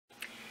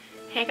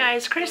Hey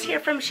guys, Chris here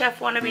from Chef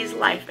Wannabe's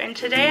Life, and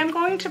today I'm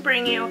going to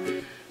bring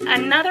you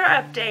another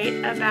update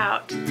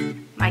about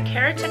my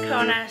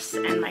keratoconus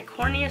and my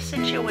cornea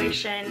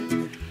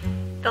situation.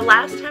 The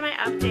last time I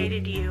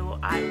updated you,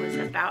 I was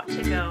about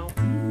to go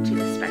to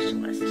the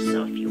specialist,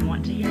 so if you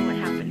want to hear what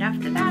happened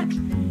after that,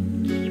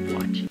 keep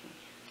watching.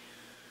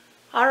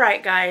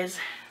 Alright guys,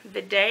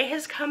 the day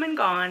has come and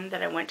gone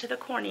that I went to the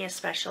cornea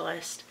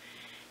specialist,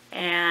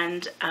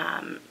 and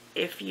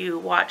if you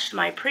watched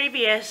my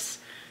previous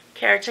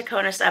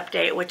keratoconus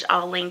update, which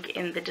I'll link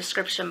in the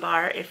description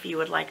bar if you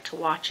would like to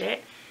watch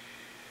it,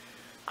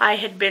 I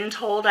had been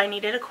told I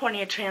needed a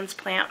cornea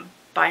transplant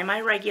by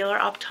my regular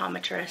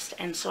optometrist,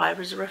 and so I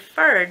was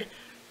referred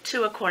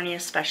to a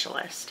cornea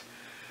specialist.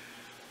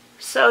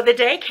 So the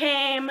day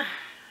came,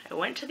 I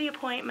went to the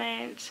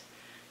appointment.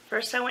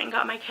 First I went and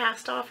got my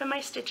cast off and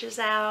my stitches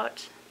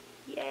out.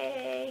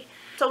 Yay!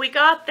 So we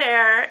got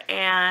there,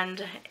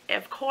 and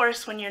of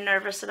course when you're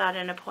nervous about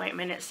an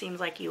appointment, it seems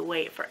like you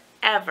wait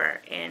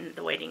forever in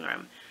the waiting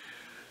room.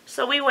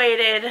 So we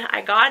waited.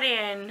 I got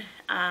in.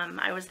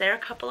 I was there a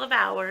couple of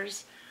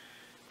hours.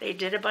 They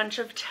did a bunch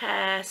of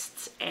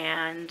tests,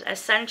 and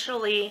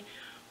essentially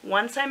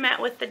once I met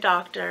with the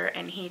doctor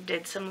and he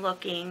did some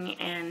looking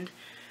and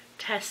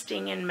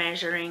testing and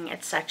measuring,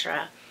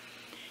 etc.,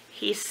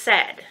 he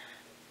said,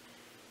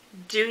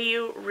 "Do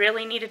you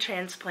really need a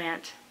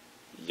transplant?"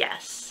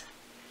 Yes.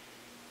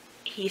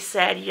 He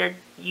said,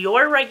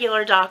 your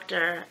regular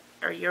doctor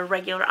or your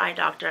regular eye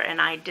doctor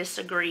and I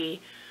disagree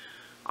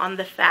on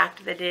the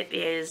fact that it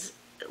is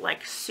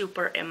like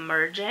super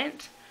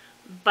emergent,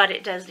 but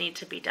it does need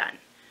to be done.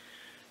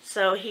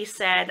 So he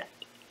said,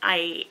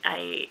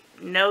 I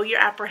know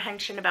your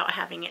apprehension about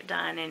having it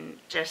done and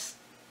just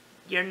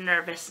your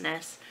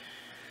nervousness,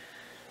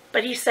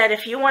 but he said,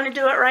 if you want to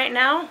do it right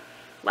now,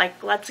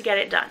 like, let's get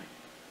it done.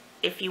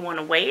 If you want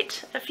to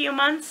wait a few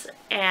months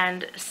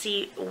and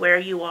see where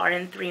you are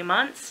in 3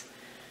 months,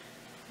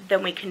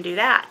 then we can do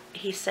that.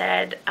 He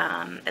said,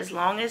 as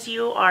long as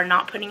you are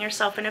not putting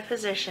yourself in a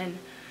position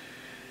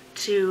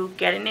to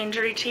get an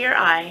injury to your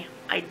eye,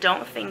 I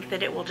don't think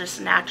that it will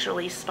just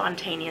naturally,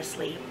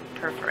 spontaneously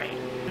perforate.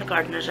 The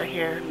gardeners are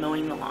here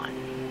mowing the lawn.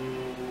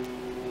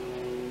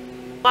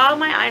 While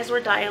my eyes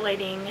were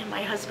dilating,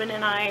 my husband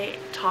and I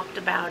talked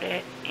about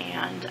it,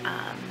 and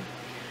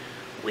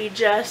we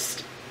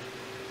just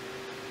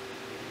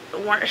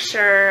weren't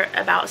sure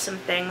about some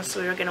things, so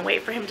we were going to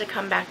wait for him to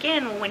come back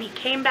in. Well, when he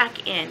came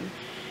back in,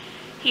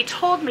 he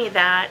told me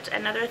that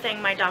another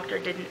thing my doctor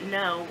didn't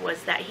know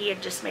was that he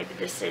had just made the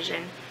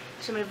decision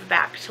to move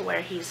back to where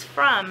he's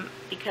from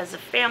because of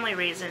family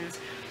reasons,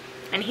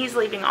 and he's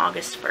leaving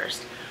August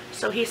 1st.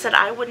 So he said,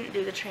 I wouldn't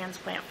do the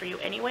transplant for you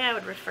anyway. I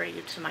would refer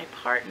you to my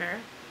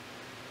partner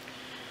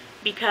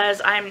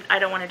because I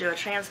don't want to do a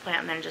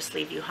transplant and then just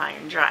leave you high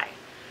and dry,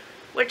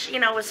 which, you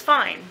know, was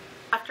fine.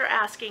 After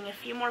asking a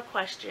few more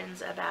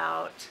questions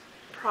about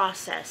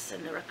process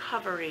and the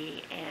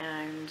recovery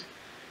and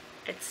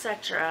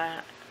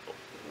etc.,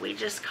 we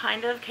just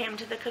kind of came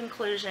to the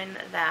conclusion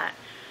that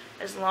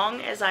as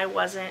long as I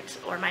wasn't,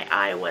 or my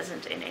eye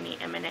wasn't in any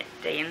imminent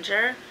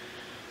danger,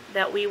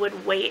 that we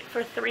would wait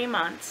for 3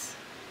 months,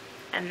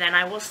 and then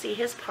I will see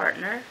his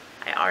partner.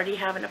 I already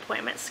have an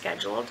appointment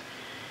scheduled,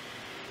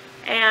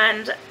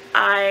 and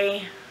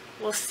I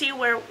will see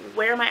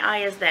where my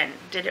eye is then.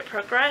 Did it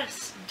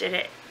progress? Did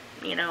it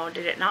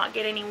not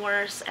get any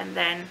worse? And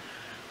then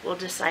we'll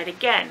decide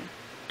again,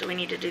 do we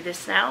need to do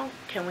this now?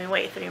 Can we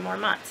wait 3 more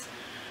months?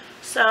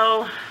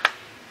 So,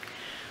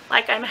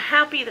 like, I'm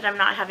happy that I'm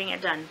not having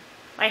it done.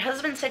 My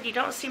husband said, you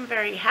don't seem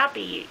very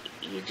happy.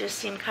 You just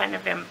seem kind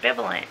of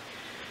ambivalent.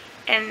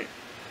 And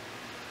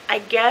I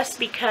guess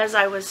because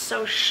I was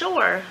so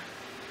sure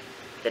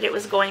that it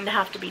was going to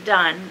have to be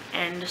done,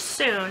 and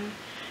soon,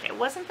 it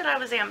wasn't that I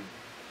was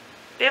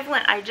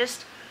ambivalent, I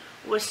just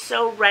was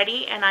so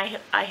ready, and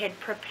I had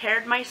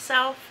prepared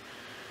myself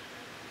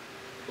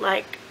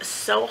like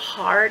so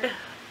hard.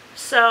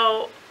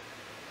 So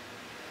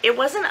it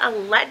wasn't a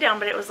letdown,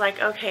 but it was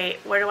like, okay,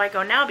 where do I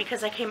go now?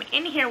 Because I came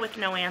in here with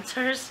no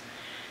answers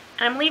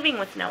and I'm leaving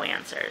with no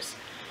answers.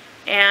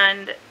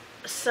 And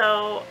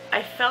so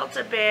I felt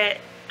a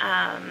bit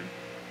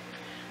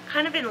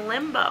kind of in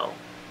limbo,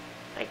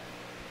 like,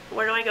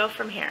 where do I go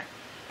from here?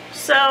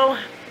 So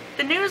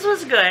the news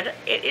was good.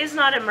 It is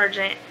not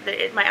emergent.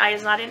 My eye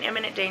is not in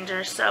imminent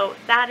danger, so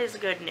that is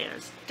good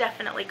news.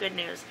 Definitely good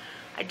news.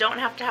 I don't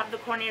have to have the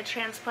cornea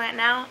transplant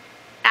now.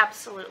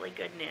 Absolutely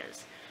good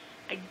news.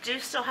 I do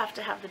still have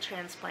to have the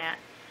transplant.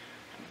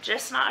 I'm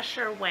just not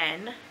sure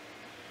when.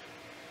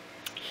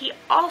 He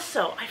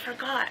also, I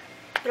forgot,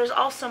 there's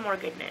also more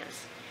good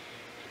news.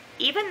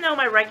 Even though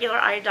my regular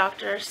eye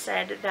doctor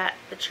said that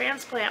the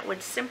transplant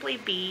would simply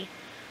be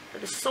for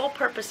the sole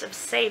purpose of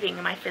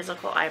saving my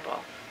physical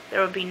eyeball,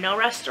 there would be no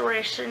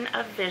restoration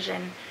of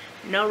vision,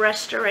 no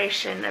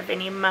restoration of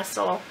any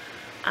muscle,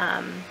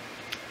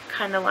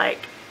 kind of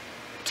like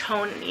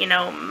tone,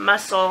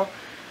 muscle.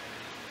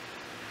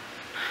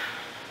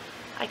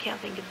 I can't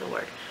think of the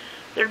word.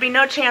 There'd be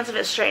no chance of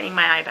it straightening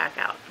my eye back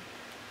out.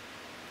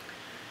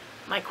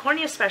 my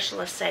cornea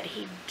specialist said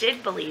he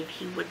did believe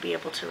he would be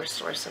able to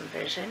restore some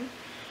vision,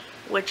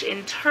 which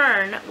in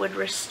turn would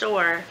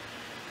restore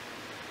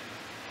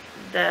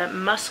the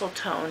muscle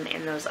tone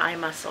in those eye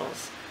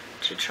muscles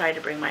to try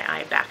to bring my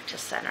eye back to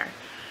center.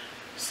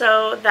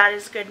 So that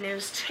is good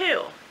news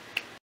too.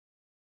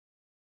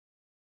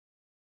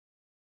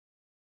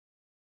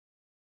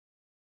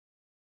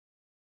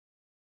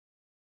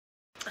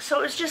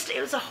 So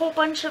it was a whole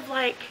bunch of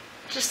like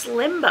just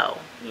limbo,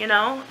 you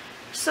know?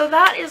 So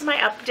that is my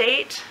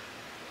update.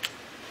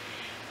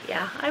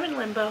 Yeah, I'm in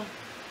limbo.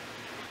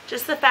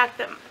 Just the fact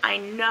that I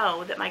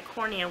know that my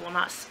cornea will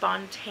not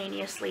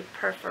spontaneously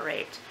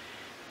perforate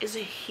is a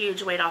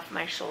huge weight off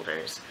my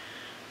shoulders,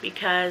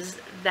 because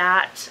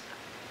that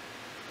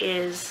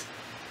is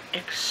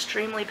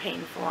extremely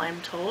painful,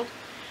 I'm told,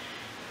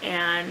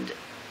 and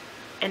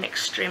an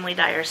extremely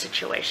dire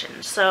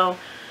situation. So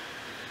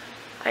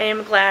I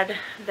am glad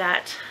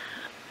that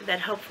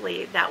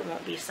hopefully that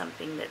won't be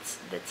something that's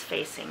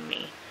facing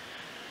me.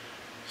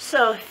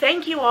 So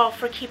thank you all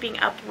for keeping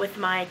up with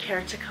my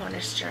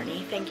keratoconus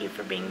journey. Thank you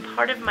for being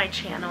part of my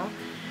channel.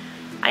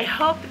 I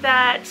hope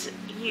that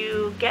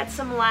you get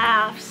some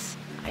laughs.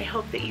 I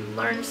hope that you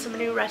learn some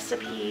new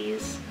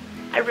recipes.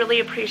 I really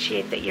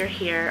appreciate that you're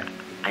here.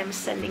 I'm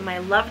sending my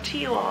love to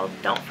you all.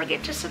 Don't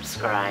forget to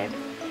subscribe.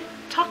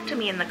 Talk to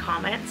me in the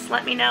comments.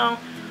 Let me know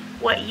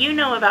what you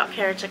know about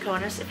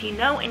keratoconus. If you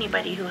know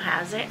anybody who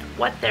has it,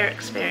 what their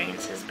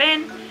experience has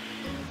been.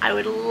 I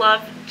would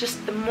love,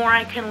 just the more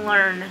I can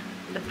learn,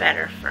 the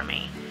better for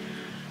me.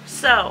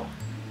 So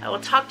I will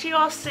talk to you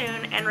all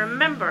soon, and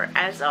remember,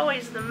 as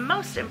always, the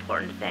most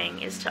important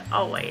thing is to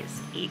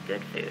always eat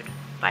good food.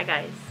 Bye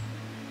guys.